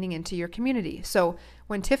is leaning into your community. So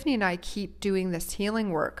when Tiffany and I keep doing this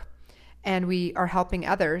healing work and we are helping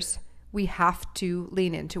others, we have to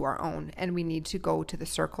lean into our own, and we need to go to the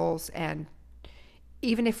circles. And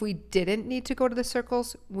even if we didn't need to go to the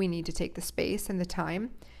circles, we need to take the space and the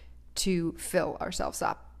time to fill ourselves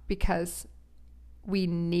up, because we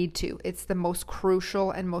need to. It's the most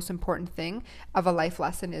crucial and most important thing of a life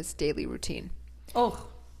lesson, is daily routine. Oh,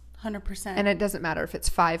 100%. And it doesn't matter if it's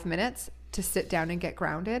 5 minutes to sit down and get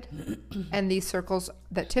grounded. And these circles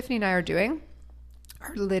that Tiffany and I are doing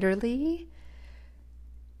are literally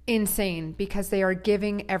insane, because they are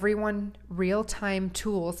giving everyone real-time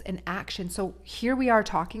tools and action. So here we are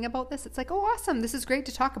talking about this. It's like, oh, awesome. This is great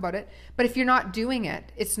to talk about it. But if you're not doing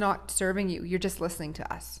it, it's not serving you. You're just listening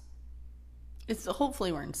to us. It's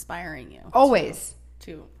hopefully we're inspiring you. Always.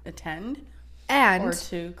 To attend. And or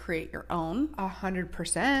to create your own.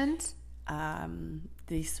 100%.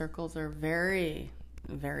 These circles are very,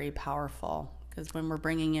 very powerful, because when we're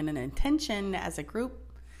bringing in an intention as a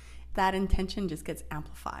group, that intention just gets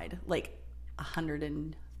amplified like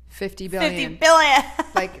 150 billion.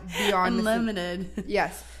 Like beyond unlimited.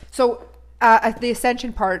 Yes. So the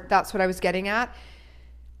ascension part, that's what I was getting at,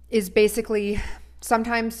 is basically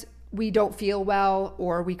sometimes we don't feel well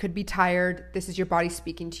or we could be tired. This is your body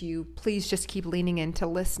speaking to you. Please just keep leaning into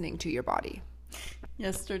listening to your body.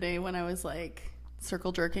 Yesterday when I was like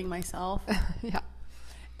circle jerking myself, Yeah.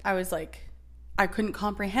 I was like, I couldn't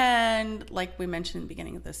comprehend, like we mentioned in the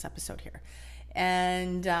beginning of this episode here.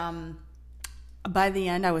 And by the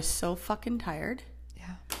end, I was so fucking tired.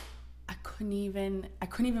 Yeah. I couldn't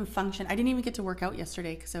even function. I didn't even get to work out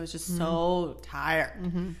yesterday because I was just so tired.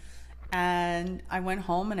 Mm-hmm. And I went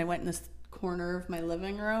home and I went in this corner of my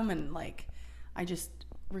living room and like I just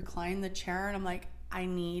reclined the chair and I'm like, I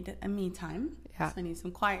need a me time. Yeah. So I need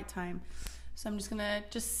some quiet time. So I'm just gonna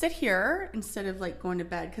just sit here instead of like going to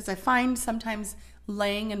bed, because I find sometimes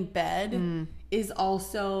laying in bed is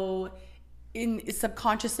also is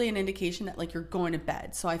subconsciously an indication that like you're going to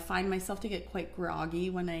bed. So I find myself to get quite groggy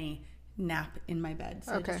when I nap in my bed.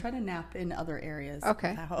 So I just try to nap in other areas of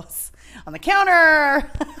the house. On the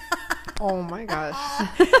counter. Oh my gosh.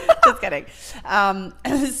 Just kidding.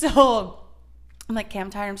 So I'm like, okay, I'm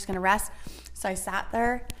tired. I'm just going to rest. So I sat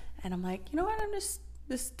there and I'm like, you know what?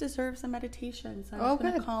 This deserves a meditation. So I'm just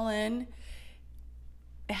going to call in.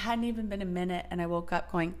 It hadn't even been a minute and I woke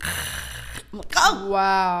up going, I'm like, oh,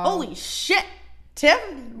 wow. Holy shit.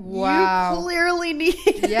 Tim, wow. You clearly need.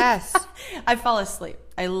 Yes. I fell asleep.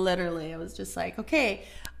 I was just like, okay.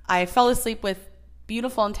 I fell asleep with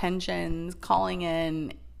beautiful intentions, calling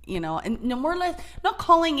in, and no more or less, not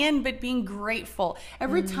calling in, but being grateful.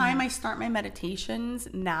 Every time I start my meditations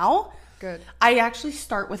now, good. I actually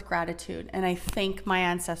start with gratitude and I thank my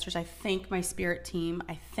ancestors. I thank my spirit team.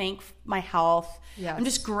 I thank my health. Yes. I'm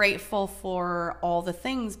just grateful for all the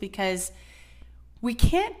things, because we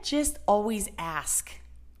can't just always ask.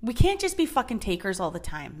 We can't just be fucking takers all the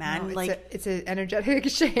time, man. No, it's an energetic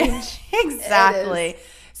exchange. Exactly.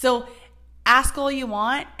 So ask all you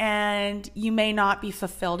want and you may not be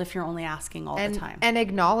fulfilled if you're only asking all the time. And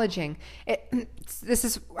acknowledging it.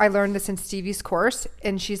 I learned this in Stevie's course,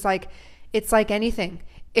 and she's like, it's like anything.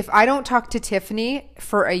 If I don't talk to Tiffany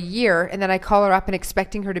for a year and then I call her up and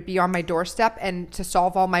expecting her to be on my doorstep and to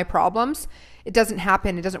solve all my problems, it doesn't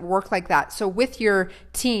happen. It doesn't work like that. So with your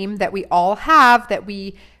team that we all have,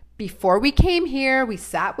 before we came here, we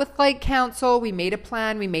sat with Light Council, we made a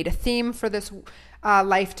plan, we made a theme for this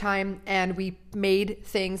lifetime, and we made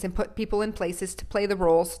things and put people in places to play the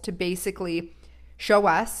roles to basically show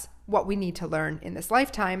us what we need to learn in this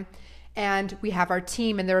lifetime. And we have our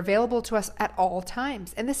team and they're available to us at all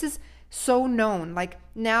times. And this is so known, like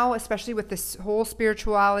now, especially with this whole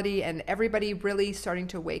spirituality and everybody really starting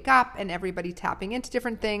to wake up and everybody tapping into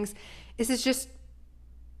different things. This is just,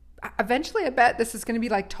 eventually I bet this is going to be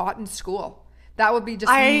like taught in school. That would be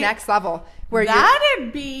just the next level. Where that's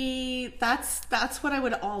what I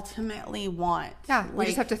would ultimately want. Yeah, we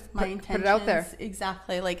just have to put it out there.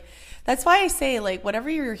 Exactly. Like, that's why I say, like, whatever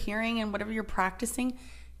you're hearing and whatever you're practicing,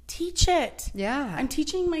 teach it. Yeah. I'm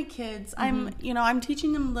teaching my kids. I'm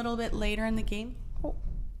teaching them a little bit later in the game. Oh.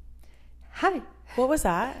 Hi. What was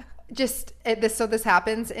that? This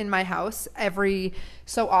happens in my house every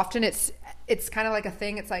so often. It's kind of like a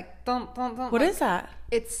thing. It's like, thump, thump, thump. What is that?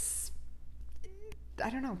 It's, I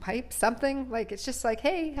don't know, pipe, something. Like, it's just like,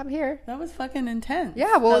 hey, I'm here. That was fucking intense.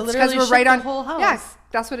 Yeah, well, it's because we're right on the whole house. Yeah,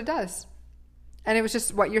 that's what it does. And it was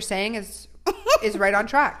just what you're saying is right on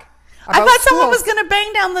track. I thought someone was going to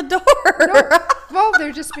bang down the door. No. Well,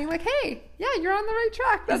 they're just being like, hey, yeah, you're on the right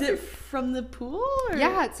track. Is it from the pool? Or?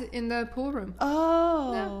 Yeah, it's in the pool room.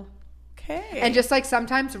 Oh, yeah. Okay. And just like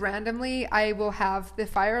sometimes randomly, I will have the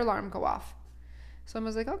fire alarm go off. So I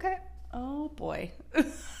was like, okay. Oh, boy.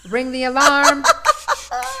 Ring the alarm.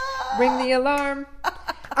 Ring the alarm.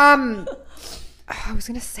 I was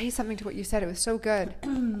going to say something to what you said. It was so good.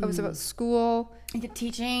 It was about school. You're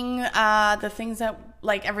teaching the things that,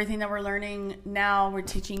 like everything that we're learning now, we're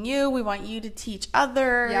teaching you. We want you to teach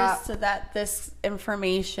others so that this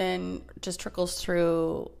information just trickles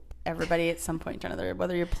through everybody at some point or another,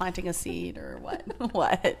 whether you're planting a seed or what.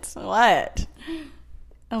 What?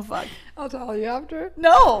 Oh, fuck. I'll tell you after.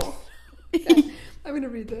 No. Okay. I'm going to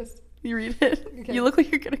read this. You read it? Okay. You look like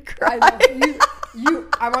you're going to cry.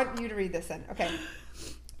 I want you to read this then. Okay.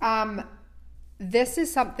 This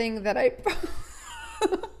is something that I...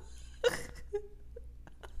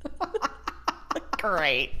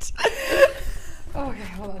 Great. Okay,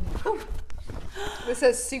 hold on. This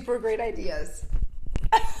says super great ideas.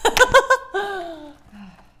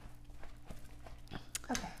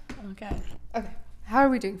 Okay. Okay. How are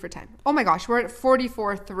we doing for time? Oh my gosh, we're at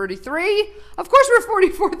 44:33. Of course we're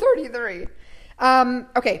 44:33.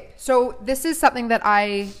 Okay, so this is something that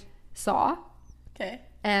I saw. Okay.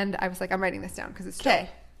 And I was like, I'm writing this down because it's Okay.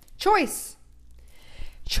 Choice.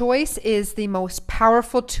 Choice is the most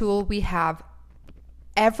powerful tool we have.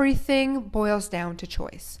 Everything boils down to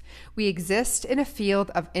choice. We exist in a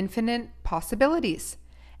field of infinite possibilities.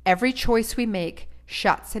 Every choice we make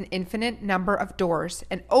shuts an infinite number of doors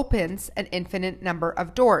and opens an infinite number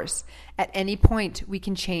of doors. At any point, we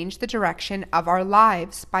can change the direction of our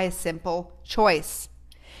lives by a simple choice.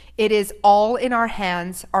 It is all in our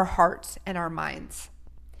hands, our hearts, and our minds.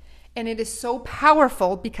 And it is so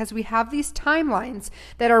powerful because we have these timelines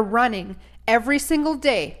that are running every single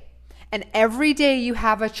day. And every day you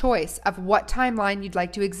have a choice of what timeline you'd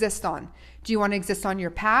like to exist on. Do you want to exist on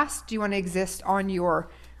your past? Do you want to exist on your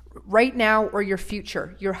right now or your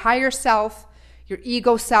future? Your higher self, your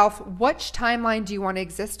ego self? Which timeline do you want to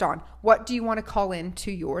exist on? What do you want to call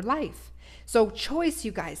into your life? So choice,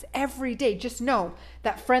 you guys, every day. Just know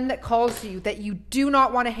that friend that calls you that you do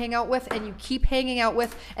not want to hang out with and you keep hanging out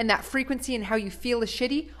with, and that frequency and how you feel is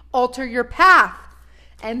shitty, alter your path.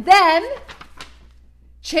 And then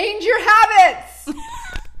change your habits.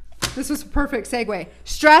 This was a perfect segue.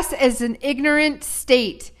 Stress is an ignorant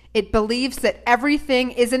state. It believes that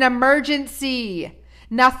everything is an emergency.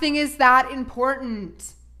 Nothing is that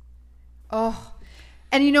important. Oh,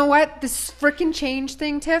 and you know what? This freaking change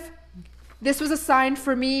thing, Tiff, this was a sign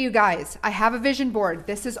for me, you guys. I have a vision board.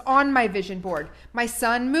 This is on my vision board. My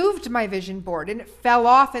son moved my vision board and it fell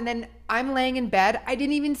off, and then I'm laying in bed. I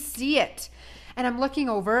didn't even see it. And I'm looking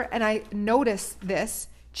over and I notice this.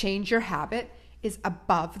 Change your habit is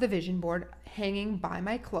above the vision board, hanging by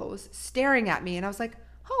my clothes, staring at me. And I was like,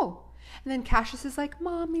 oh. And then Cassius is like,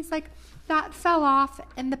 Mom, he's like, that fell off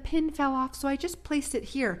and the pin fell off, so I just placed it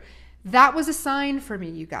here. That was a sign for me,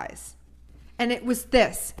 you guys. And it was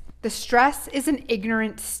this. The stress is an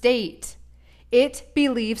ignorant state. It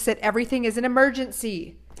believes that everything is an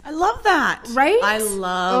emergency. I love that. Right? I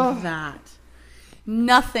love that.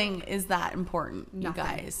 Nothing is that important, you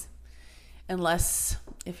guys. Unless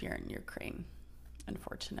if you're in Ukraine,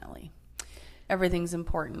 unfortunately. Everything's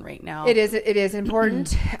important right now. It is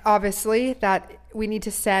important, obviously, that we need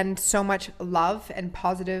to send so much love and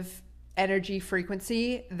positive energy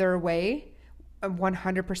frequency their way,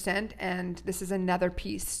 100%. And this is another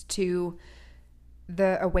piece to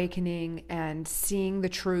the awakening and seeing the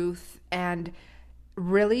truth, and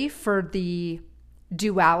really for the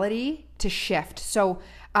duality to shift. So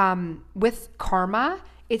with karma,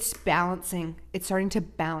 it's balancing. It's starting to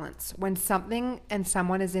balance. When something and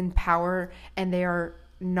someone is in power and they are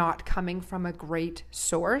not coming from a great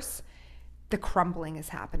source, the crumbling is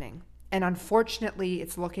happening. And unfortunately,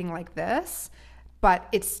 it's looking like this, but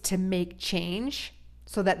it's to make change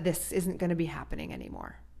so that this isn't going to be happening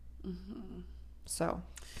anymore. Mm-hmm. So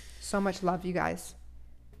much love, you guys.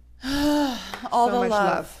 All so the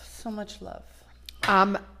love. So much love.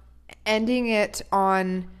 Ending it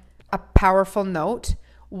on a powerful note.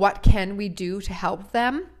 What can we do to help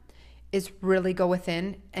them is really go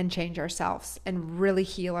within and change ourselves and really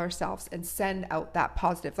heal ourselves and send out that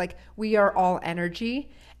positive. Like, we are all energy,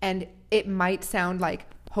 and it might sound like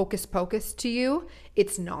hocus pocus to you.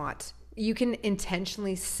 It's not. You can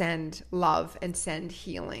intentionally send love and send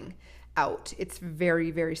healing out. It's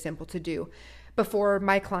very, very simple to do. Before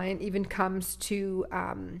my client even comes to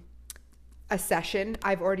a session,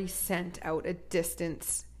 I've already sent out a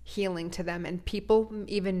distance healing to them, and people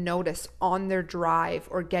even notice on their drive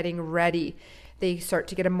or getting ready, they start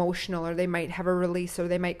to get emotional, or they might have a release, or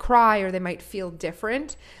they might cry, or they might feel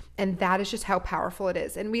different. And that is just how powerful it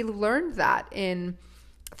is. And we learned that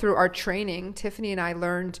through our training. Tiffany and I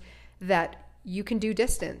learned that you can do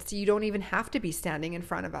distance. You don't even have to be standing in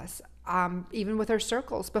front of us. Even with our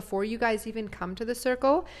circles, before you guys even come to the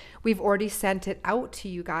circle, we've already sent it out to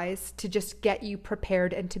you guys to just get you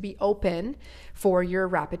prepared and to be open for your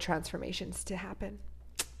rapid transformations to happen.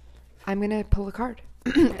 I'm going to pull a card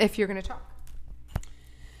if you're going to talk.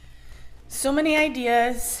 So many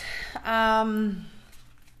ideas. Yeah,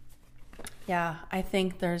 I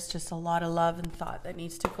think there's just a lot of love and thought that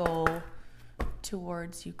needs to go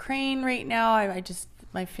towards Ukraine right now.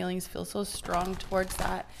 My feelings feel so strong towards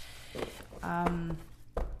that. I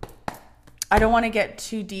don't want to get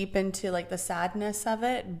too deep into like the sadness of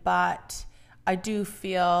it, but I do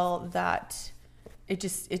feel that it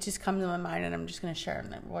just comes to my mind, and I'm just going to share it,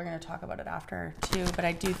 and we're going to talk about it after too. But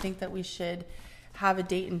I do think that we should have a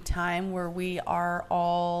date and time where we are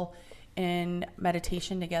all in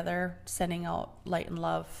meditation together, sending out light and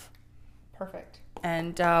love. Perfect.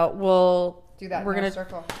 And we'll do that. We're in our gonna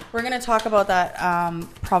circle. We're gonna talk about that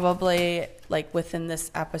probably like within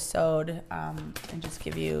this episode, and just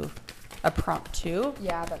give you a prompt too.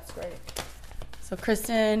 Yeah, that's great. So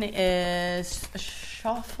Kristen is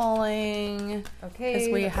shuffling. Okay. Because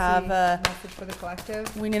we let's have see. a message for the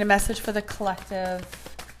collective. We need a message for the collective.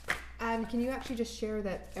 And can you actually just share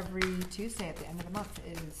that every Tuesday at the end of the month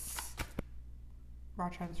is Raw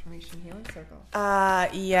Transformation Healing Circle?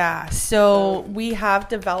 Yeah. So we have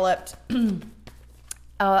developed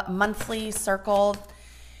a monthly circle.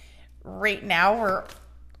 Right now we're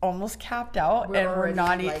almost capped out, We're and we're already,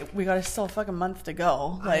 not. like- We got still a fucking month to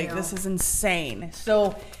go. Like know. this is insane.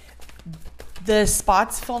 So the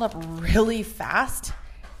spots filled up really fast.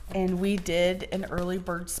 And we did an early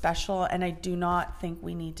bird special, and I do not think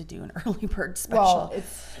we need to do an early bird special. Well,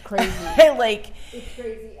 it's crazy. Like, It's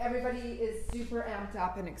crazy. Everybody is super amped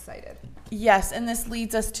up and excited. yes, and this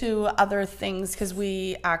leads us to other things because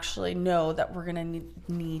we actually know that we're gonna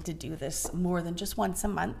need to do this more than just once a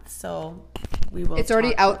month. So we will. It's already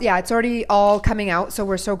talk out. about- Yeah, it's already all coming out. So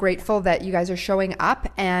we're so grateful that you guys are showing up,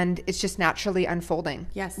 and it's just naturally unfolding.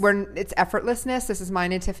 Yes. It's effortlessness. This is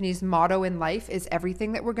mine and Tiffany's motto in life: is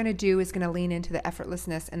everything that we're going to do is going to lean into the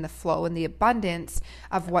effortlessness and the flow and the abundance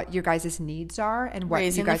of what your guys' needs are and what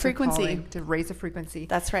Raising you the guys frequency. are calling to raise the frequency.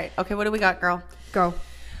 That's right. Okay, what do we got, girl? Go.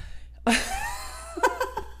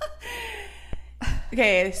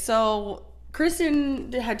 Okay, so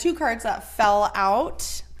Kristen had 2 cards that fell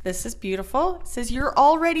out. This is beautiful. It says, you're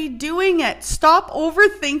already doing it. Stop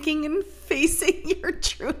overthinking and facing your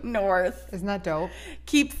true north. Isn't that dope?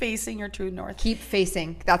 Keep facing your true north. Keep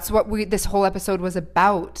facing. That's what this whole episode was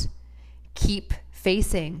about. Keep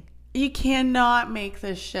facing. You cannot make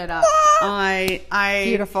this shit up.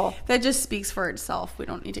 Beautiful. That just speaks for itself. We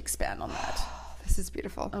don't need to expand on that. This is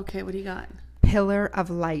beautiful. Okay, what do you got? Pillar of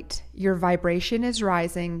light. Your vibration is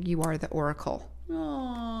rising. You are the oracle.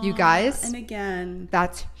 Aww. You guys? And again,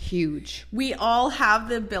 That's huge. we all have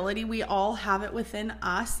the ability. We all have it within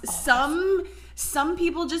us. Some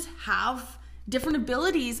people just have different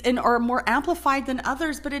abilities and are more amplified than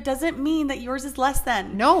others, but it doesn't mean that yours is less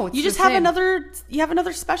than. No, it's you just the have same.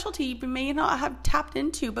 another specialty you may not have tapped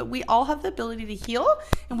into, but we all have the ability to heal,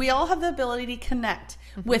 and we all have the ability to connect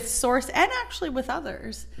with source and actually with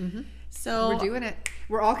others. So We're doing it.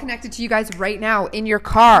 We're all connected to you guys right now in your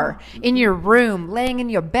car, in your room, laying in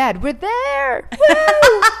your bed. We're there.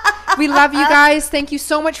 Woo! We love you guys. Thank you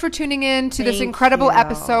so much for tuning in to this Thank incredible you.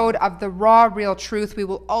 episode of The Raw Real Truth. We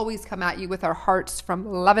will always come at you with our hearts from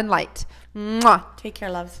love and light. Mwah. take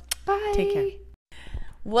care, loves. Bye. Take care.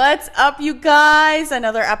 What's up, you guys?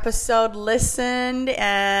 Another episode listened,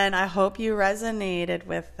 and I hope you resonated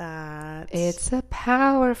with that. It's a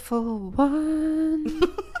powerful one.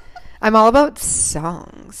 I'm all about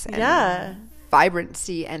songs and Yeah.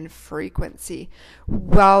 vibrancy and frequency.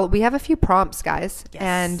 Well, we have a few prompts, guys, Yes.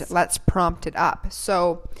 and let's prompt it up.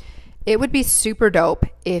 So it would be super dope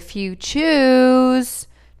if you choose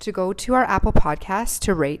to go to our Apple Podcast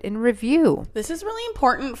to rate and review. This is really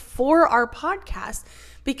important for our podcast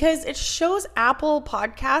because it shows Apple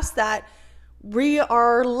Podcasts that we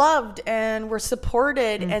are loved and we're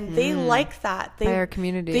supported, and they like that. By our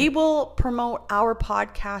community. They will promote our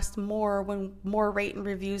podcast more when more rate and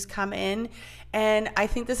reviews come in. And I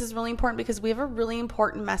think this is really important because we have a really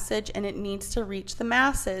important message and it needs to reach the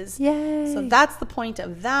masses. Yay. So that's the point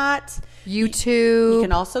of that. YouTube. You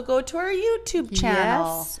can also go to our YouTube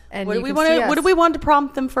channel. Yes, and what do you we can want see to? What us. do we want to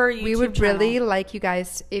prompt them for? A YouTube We would channel? really like you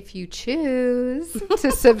guys, if you choose,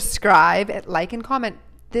 to subscribe, like, and comment.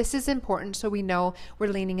 This is important so we know we're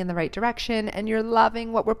leaning in the right direction and you're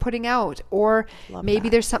loving what we're putting out. Or maybe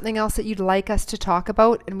there's something else that you'd like us to talk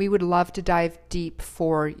about, and we would love to dive deep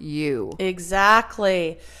for you.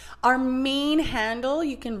 Exactly. Our main handle,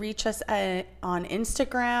 you can reach us on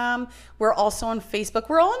Instagram. We're also on Facebook.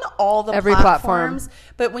 We're on all the Every platforms.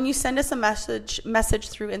 But when you send us a message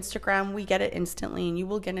through Instagram, we get it instantly, and you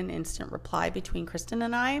will get an instant reply between Kristen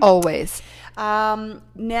and I. Always.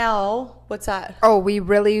 Now, what's that? Oh, we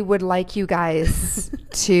really would like you guys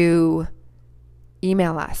to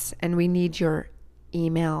email us, and we need your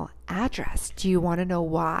email address. Do you want to know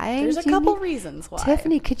why? There's a Do you couple need- reasons why.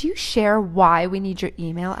 Tiffany, could you share why we need your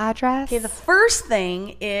email address? Okay, the first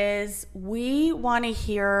thing is we want to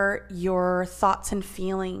hear your thoughts and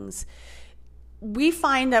feelings. We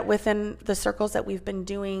find that within the circles that we've been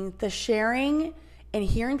doing, the sharing and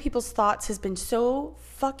hearing people's thoughts has been so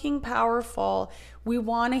fucking powerful. We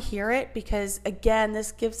want to hear it because, again,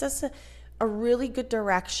 this gives us a really good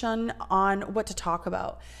direction on what to talk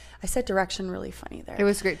about. I said direction really funny there. It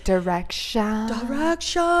was great. Direction.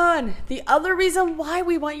 Direction. The other reason why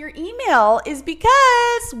we want your email is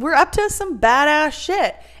because we're up to some badass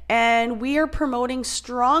shit and we are promoting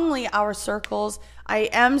strongly our circles. I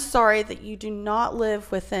am sorry that you do not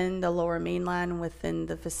live within the Lower Mainland, within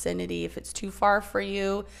the vicinity. If it's too far for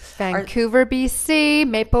you, Vancouver, BC,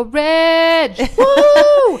 Maple Ridge.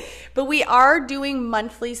 Woo! But we are doing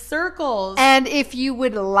monthly circles. And if you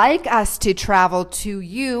would like us to travel to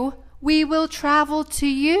you, we will travel to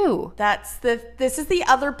you. This is the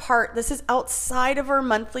other part. This is outside of our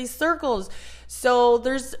monthly circles. So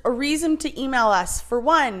there's a reason to email us. For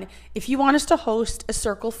one, if you want us to host a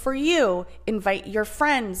circle for you, invite your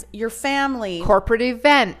friends, your family. Corporate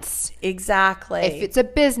events. Exactly. If it's a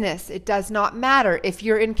business, it does not matter. If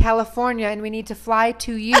you're in California and we need to fly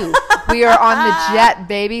to you, we are on the jet,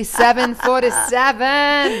 baby.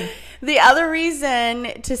 747. The other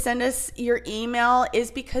reason to send us your email is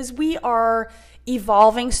because we are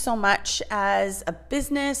evolving so much as a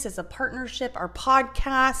business, as a partnership, our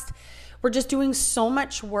podcast. We're just doing so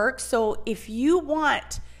much work. So if you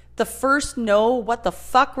want the first know what the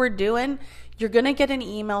fuck we're doing, you're going to get an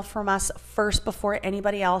email from us first before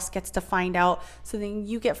anybody else gets to find out. So then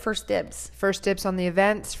you get first dibs. First dibs on the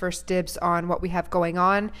events, first dibs on what we have going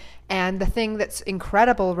on. And the thing that's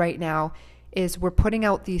incredible right now is we're putting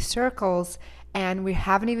out these circles and we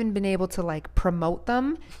haven't even been able to like promote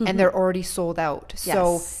them and they're already sold out. Yes.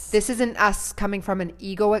 So this isn't us coming from an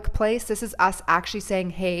egoic place. This is us actually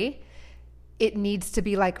saying, hey, it needs to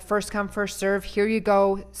be like first come, first serve. Here you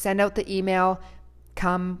go. Send out the email.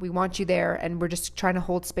 Come. We want you there. And we're just trying to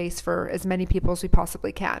hold space for as many people as we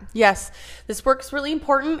possibly can. Yes. This work's really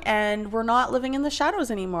important and we're not living in the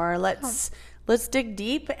shadows anymore. Let's dig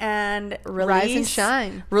deep and rise and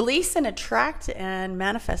shine. Release and attract and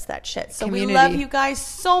manifest that shit. So Community. We love you guys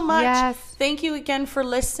so much. Yes. Thank you again for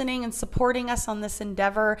listening and supporting us on this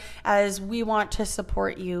endeavor as we want to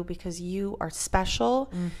support you because you are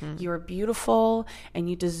special, you are beautiful, and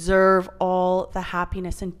you deserve all the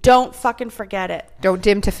happiness. And don't fucking forget it. Don't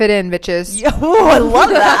dim to fit in, bitches. Oh, I love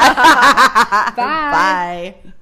that. Bye. Bye.